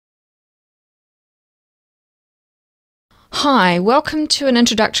Hi, welcome to an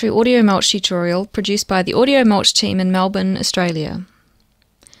introductory AudioMulch tutorial produced by the AudioMulch team in Melbourne, Australia.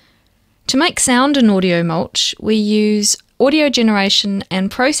 To make sound in AudioMulch, we use audio generation and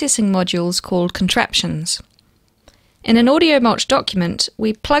processing modules called contraptions. In an AudioMulch document,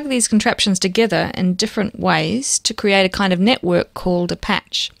 we plug these contraptions together in different ways to create a kind of network called a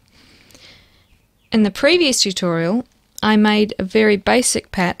patch. In the previous tutorial, I made a very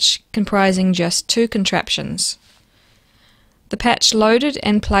basic patch comprising just two contraptions. The patch loaded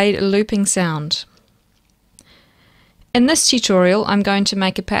and played a looping sound. In this tutorial, I'm going to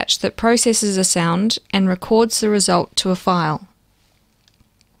make a patch that processes a sound and records the result to a file.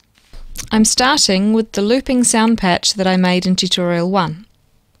 I'm starting with the looping sound patch that I made in tutorial 1.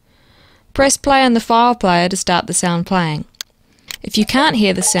 Press play on the file player to start the sound playing. If you can't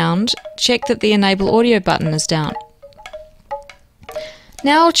hear the sound, check that the Enable Audio button is down.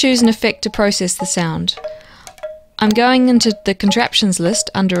 Now I'll choose an effect to process the sound. I'm going into the contraptions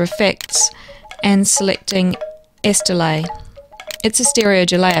list under Effects and selecting S-Delay. It's a stereo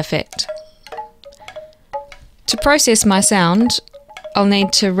delay effect. To process my sound, I'll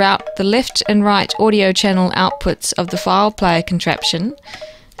need to route the left and right audio channel outputs of the file player contraption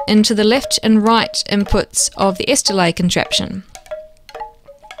into the left and right inputs of the S-Delay contraption.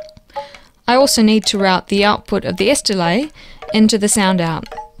 I also need to route the output of the S-Delay into the sound out.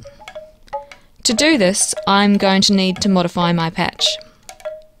 To do this, I'm going to need to modify my patch.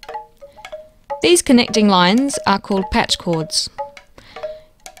 These connecting lines are called patch chords.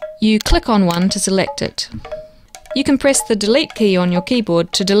 You click on one to select it. You can press the delete key on your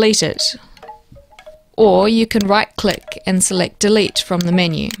keyboard to delete it, or you can right-click and select delete from the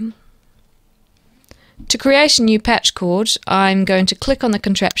menu. To create a new patch chord, I'm going to click on the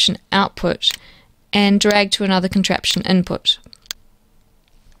contraption output and drag to another contraption input.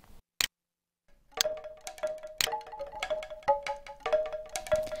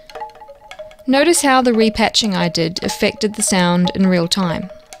 Notice how the repatching I did affected the sound in real time.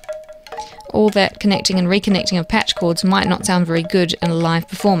 All that connecting and reconnecting of patch chords might not sound very good in a live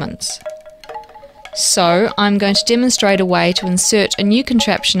performance. So I'm going to demonstrate a way to insert a new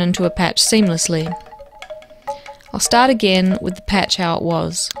contraption into a patch seamlessly. I'll start again with the patch how it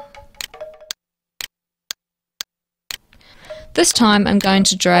was. This time I'm going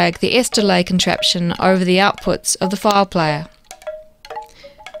to drag the S-Delay contraption over the outputs of the file player.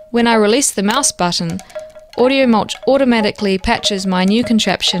 When I release the mouse button, AudioMulch automatically patches my new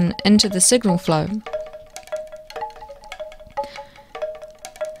contraption into the signal flow.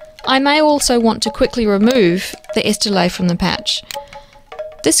 I may also want to quickly remove the S-Delay from the patch.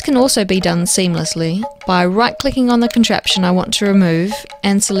 This can also be done seamlessly by right-clicking on the contraption I want to remove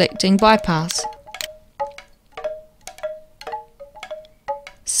and selecting Bypass.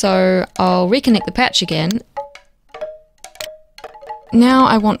 So I'll reconnect the patch again. Now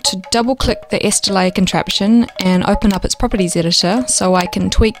I want to double-click the S-Delay contraption and open up its properties editor so I can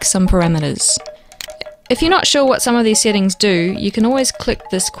tweak some parameters. If you're not sure what some of these settings do, you can always click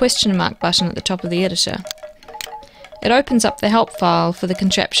this question mark button at the top of the editor. It opens up the help file for the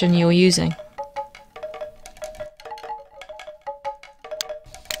contraption you're using.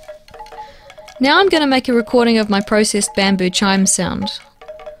 Now I'm going to make a recording of my processed bamboo chime sound.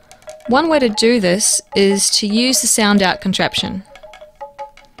 One way to do this is to use the sound out contraption.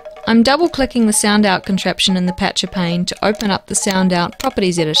 I'm double-clicking the sound out contraption in the patcher pane to open up the sound out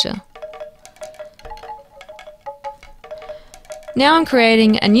properties editor. Now I'm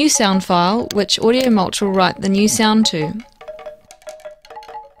creating a new sound file which AudioMulch will write the new sound to.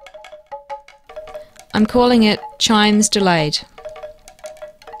 I'm calling it Chimes Delayed.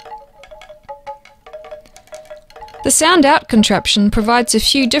 The sound out contraption provides a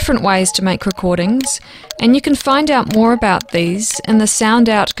few different ways to make recordings, and you can find out more about these in the sound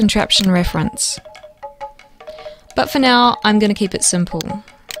out contraption reference. But for now, I'm going to keep it simple.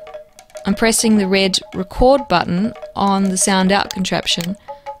 I'm pressing the red record button on the sound out contraption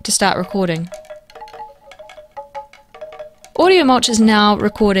to start recording. AudioMulch is now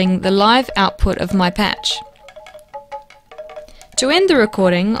recording the live output of my patch. To end the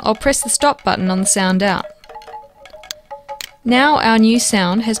recording, I'll press the stop button on the sound out. Now our new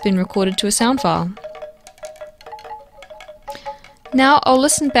sound has been recorded to a sound file. Now I'll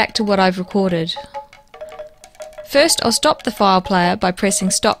listen back to what I've recorded. First I'll stop the file player by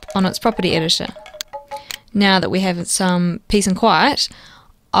pressing stop on its property editor. Now that we have some peace and quiet,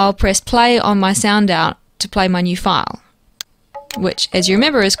 I'll press play on my sound out to play my new file, which as you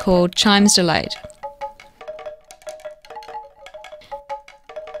remember is called Chimes Delayed.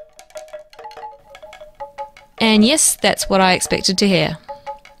 And yes, that's what I expected to hear.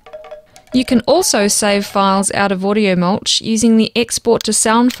 You can also save files out of AudioMulch using the Export to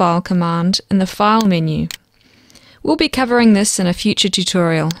Sound File command in the File menu. We'll be covering this in a future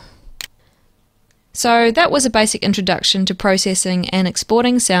tutorial. So that was a basic introduction to processing and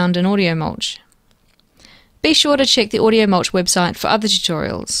exporting sound in AudioMulch. Be sure to check the AudioMulch website for other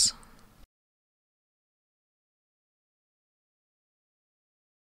tutorials.